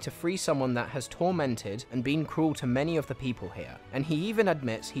require me to free someone that has tormented and been cruel to many of the people here, and he even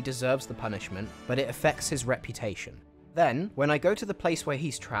admits he deserves the punishment, but it affects his reputation. Then, when I go to the place where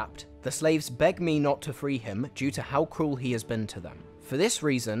he's trapped, the slaves beg me not to free him due to how cruel he has been to them. For this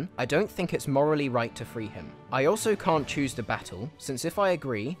reason, I don't think it's morally right to free him. I also can't choose the battle, since if I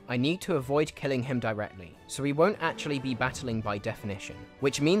agree, I need to avoid killing him directly, so he won't actually be battling by definition,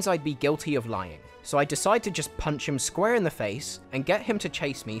 which means I'd be guilty of lying. So I decide to just punch him square in the face and get him to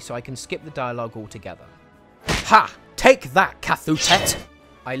chase me so I can skip the dialogue altogether. Ha! Take that, Cathutet!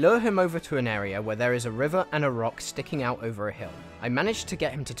 I lure him over to an area where there is a river and a rock sticking out over a hill. I manage to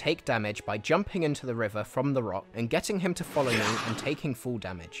get him to take damage by jumping into the river from the rock and getting him to follow me and taking full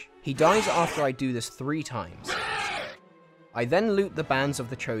damage. He dies after I do this 3 times. I then loot the bands of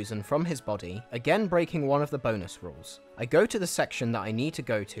the Chosen from his body, again breaking one of the bonus rules. I go to the section that I need to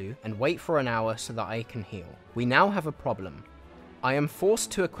go to and wait for an hour so that I can heal. We now have a problem. I am forced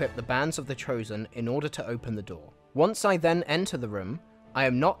to equip the bands of the Chosen in order to open the door. Once I then enter the room, I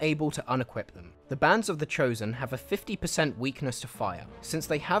am not able to unequip them. The bands of the Chosen have a 50% weakness to fire. Since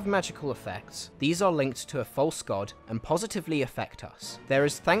they have magical effects, these are linked to a false god and positively affect us. There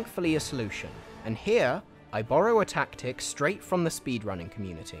is thankfully a solution, and here, I borrow a tactic straight from the speedrunning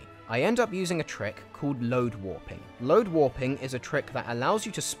community. I end up using a trick called load warping. Load warping is a trick that allows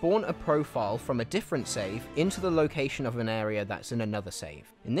you to spawn a profile from a different save into the location of an area that's in another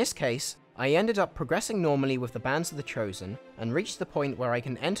save. In this case, I ended up progressing normally with the bands of the Chosen and reached the point where I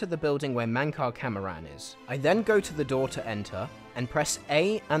can enter the building where Mankar Camoran is. I then go to the door to enter and press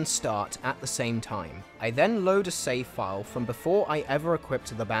A and start at the same time. I then load a save file from before I ever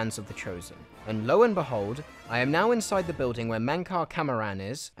equipped the bands of the Chosen. And lo and behold, I am now inside the building where Mankar Camoran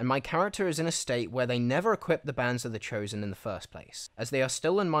is, and my character is in a state where they never equipped the bands of the Chosen in the first place, as they are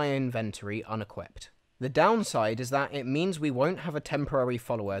still in my inventory unequipped. The downside is that it means we won't have a temporary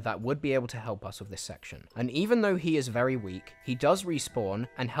follower that would be able to help us with this section. And even though he is very weak, he does respawn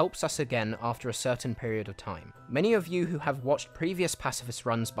and helps us again after a certain period of time. Many of you who have watched previous pacifist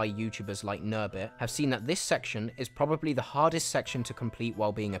runs by YouTubers like Nurbit have seen that this section is probably the hardest section to complete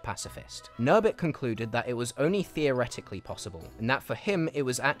while being a pacifist. Nurbit concluded that it was only theoretically possible, and that for him it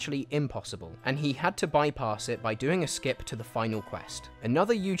was actually impossible, and he had to bypass it by doing a skip to the final quest.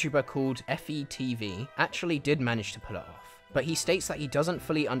 Another YouTuber called FETV actually did manage to pull it off, but he states that he doesn't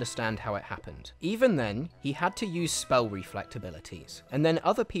fully understand how it happened. Even then, he had to use spell reflect abilities, and then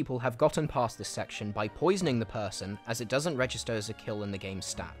other people have gotten past this section by poisoning the person as it doesn't register as a kill in the game's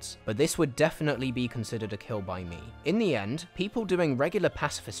stats, but this would definitely be considered a kill by me. In the end, people doing regular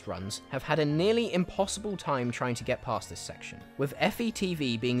pacifist runs have had a nearly impossible time trying to get past this section, with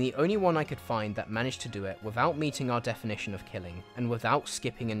FETV being the only one I could find that managed to do it without meeting our definition of killing, and without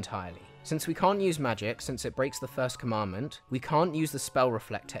skipping entirely. Since we can't use magic, since it breaks the first commandment, we can't use the spell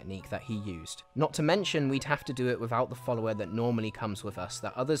reflect technique that he used. Not to mention, we'd have to do it without the follower that normally comes with us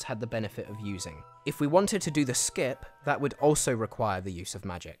that others had the benefit of using. If we wanted to do the skip, that would also require the use of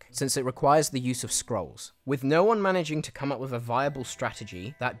magic, since it requires the use of scrolls. With no one managing to come up with a viable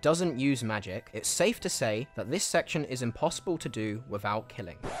strategy that doesn't use magic, it's safe to say that this section is impossible to do without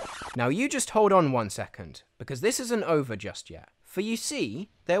killing. Now you just hold on 1 second, because this isn't over just yet. For you see,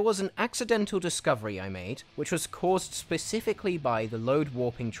 there was an accidental discovery I made, which was caused specifically by the load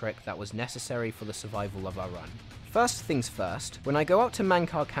warping trick that was necessary for the survival of our run. First things first, when I go out to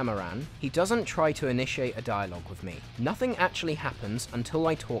Mankar Camoran, he doesn't try to initiate a dialogue with me. Nothing actually happens until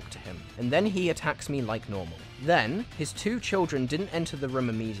I talk to him, and then he attacks me like normal. Then, his 2 children didn't enter the room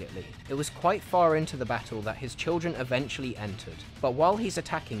immediately. It was quite far into the battle that his children eventually entered. But while he's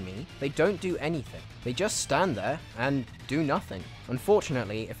attacking me, they don't do anything. They just stand there and do nothing.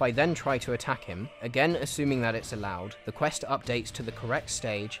 Unfortunately, if I then try to attack him, again assuming that it's allowed, the quest updates to the correct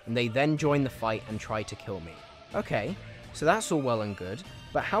stage, and they then join the fight and try to kill me. Okay, so that's all well and good,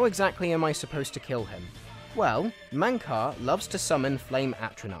 but how exactly am I supposed to kill him? Well, Mankar loves to summon flame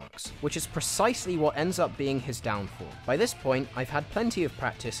atronachs, which is precisely what ends up being his downfall. By this point, I've had plenty of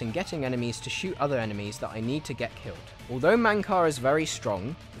practice in getting enemies to shoot other enemies that I need to get killed. Although Mankar is very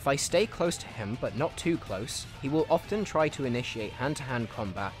strong, if I stay close to him but not too close, he will often try to initiate hand-to-hand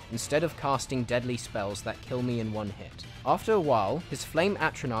combat instead of casting deadly spells that kill me in one hit. After a while, his flame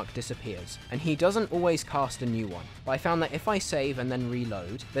atronach disappears, and he doesn't always cast a new one, but I found that if I save and then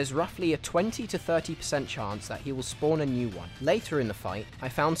reload, there's roughly a 20 to 30% chance that he will spawn a new one. Later in the fight, I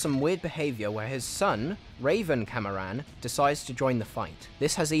found some weird behavior where his son, Raven Camoran, decides to join the fight.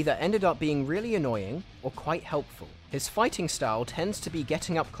 This has either ended up being really annoying or quite helpful. His fighting style tends to be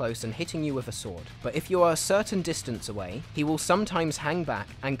getting up close and hitting you with a sword, but if you are a certain distance away, he will sometimes hang back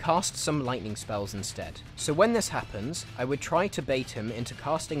and cast some lightning spells instead. So when this happens, I would try to bait him into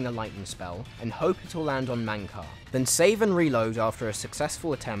casting the lightning spell and hope it will land on Mankar. Then save and reload after a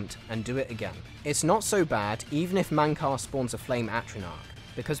successful attempt and do it again. It's not so bad even if Mankar spawns a flame atronach.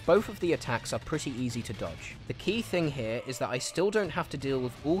 because both of the attacks are pretty easy to dodge. The key thing here is that I still don't have to deal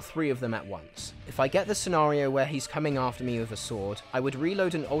with all 3 of them at once. If I get the scenario where he's coming after me with a sword, I would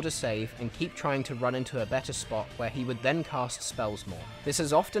reload an older save and keep trying to run into a better spot where he would then cast spells more. This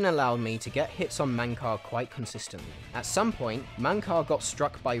has often allowed me to get hits on Mankar quite consistently. At some point, Mankar got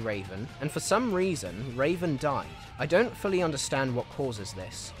struck by Raven, and for some reason, Raven died. I don't fully understand what causes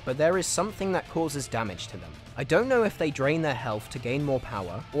this, but there is something that causes damage to them. I don't know if they drain their health to gain more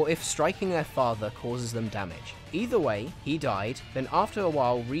power, or if striking their father causes them damage. Either way, he died, then after a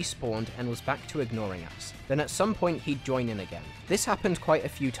while respawned and was back to ignoring us. Then at some point he'd join in again. This happened quite a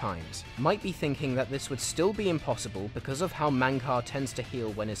few times. Might be thinking that this would still be impossible because of how Mankar tends to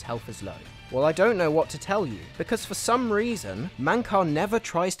heal when his health is low. Well, I don't know what to tell you, because for some reason, Mankar never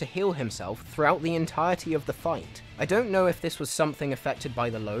tries to heal himself throughout the entirety of the fight. I don't know if this was something affected by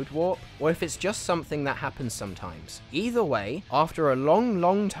the load warp, or if it's just something that happens sometimes. Either way, after a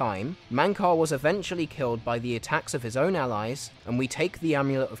long time, Mankar was eventually killed by the attacks of his own allies, and we take the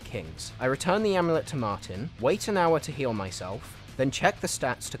Amulet of Kings. I return the amulet to Martin, wait an hour to heal myself, then check the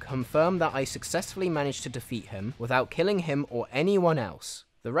stats to confirm that I successfully managed to defeat him without killing him or anyone else.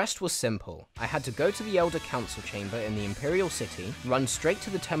 The rest was simple. I had to go to the Elder Council Chamber in the Imperial City, run straight to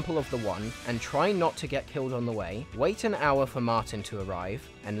the Temple of the One, and try not to get killed on the way, wait an hour for Martin to arrive,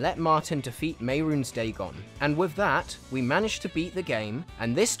 and let Martin defeat Mehrunes Dagon. And with that, we managed to beat the game,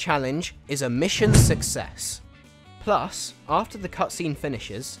 and this challenge is a mission success. Plus, after the cutscene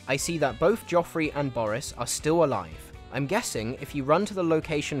finishes, I see that both Joffrey and Boris are still alive. I'm guessing if you run to the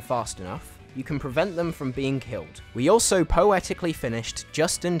location fast enough, you can prevent them from being killed. We also poetically finished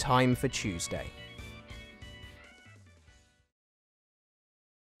just in time for Tuesday.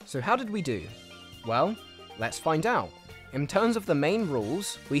 So how did we do? Well, let's find out. In terms of the main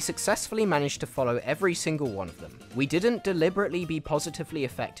rules, we successfully managed to follow every single one of them. We didn't deliberately be positively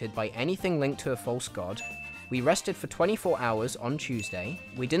affected by anything linked to a false god. We rested for 24 hours on Tuesday.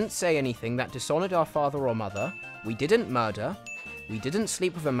 We didn't say anything that dishonored our father or mother. We didn't murder. We didn't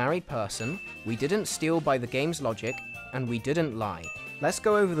sleep with a married person, we didn't steal by the game's logic, and we didn't lie. Let's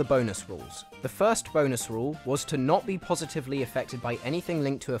go over the bonus rules. The first bonus rule was to not be positively affected by anything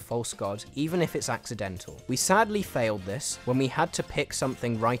linked to a false god, even if it's accidental. We sadly failed this when we had to pick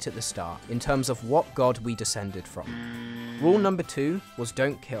something right at the start, in terms of what god we descended from. Rule number 2 was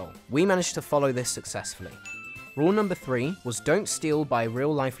don't kill. We managed to follow this successfully. Rule number 3 was don't steal by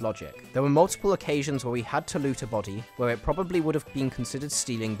real-life logic. There were multiple occasions where we had to loot a body, where it probably would have been considered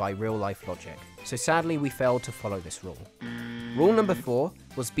stealing by real-life logic. So sadly we failed to follow this rule. Rule number 4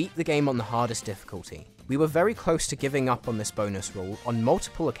 was beat the game on the hardest difficulty. We were very close to giving up on this bonus rule on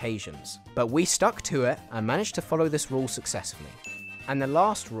multiple occasions, but we stuck to it and managed to follow this rule successfully. And the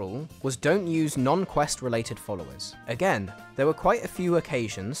last rule was don't use non-quest related followers. Again, there were quite a few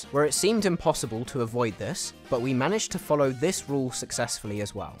occasions where it seemed impossible to avoid this, but we managed to follow this rule successfully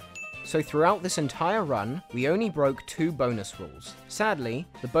as well. So throughout this entire run, we only broke 2 bonus rules. Sadly,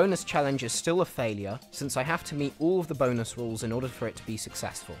 the bonus challenge is still a failure, since I have to meet all of the bonus rules in order for it to be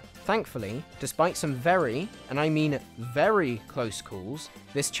successful. Thankfully, despite some very, and I mean very close calls,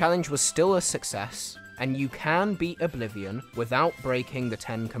 this challenge was still a success, and you can beat Oblivion without breaking the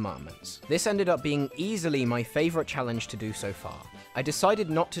 10 Commandments. This ended up being easily my favourite challenge to do so far. I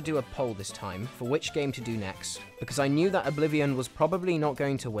decided not to do a poll this time for which game to do next, because I knew that Oblivion was probably not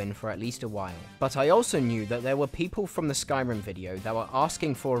going to win for at least a while. But I also knew that there were people from the Skyrim video that were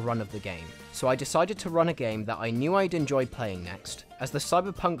asking for a run of the game, so I decided to run a game that I knew I'd enjoy playing next, as the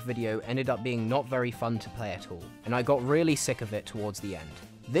Cyberpunk video ended up being not very fun to play at all, and I got really sick of it towards the end.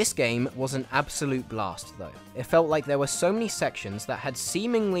 This game was an absolute blast though. It felt like there were so many sections that had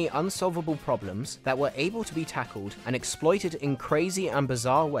seemingly unsolvable problems that were able to be tackled and exploited in crazy and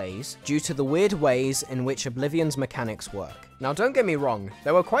bizarre ways due to the weird ways in which Oblivion's mechanics work. Now don't get me wrong,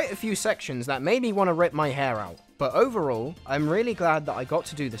 there were quite a few sections that made me want to rip my hair out. But overall, I'm really glad that I got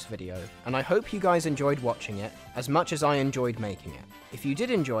to do this video, and I hope you guys enjoyed watching it as much as I enjoyed making it. If you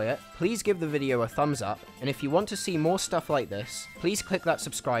did enjoy it, please give the video a thumbs up, and if you want to see more stuff like this, please click that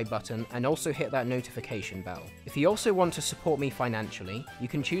subscribe button and also hit that notification bell. If you also want to support me financially, you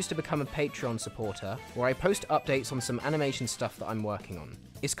can choose to become a Patreon supporter, where I post updates on some animation stuff that I'm working on.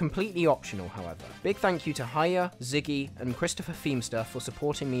 It's completely optional, however. Big thank you to Haya, Ziggy, and Christopher Feemster for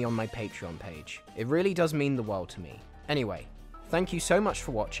supporting me on my Patreon page. It really does mean the world to me. Anyway, thank you so much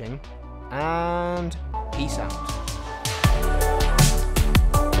for watching, and peace out.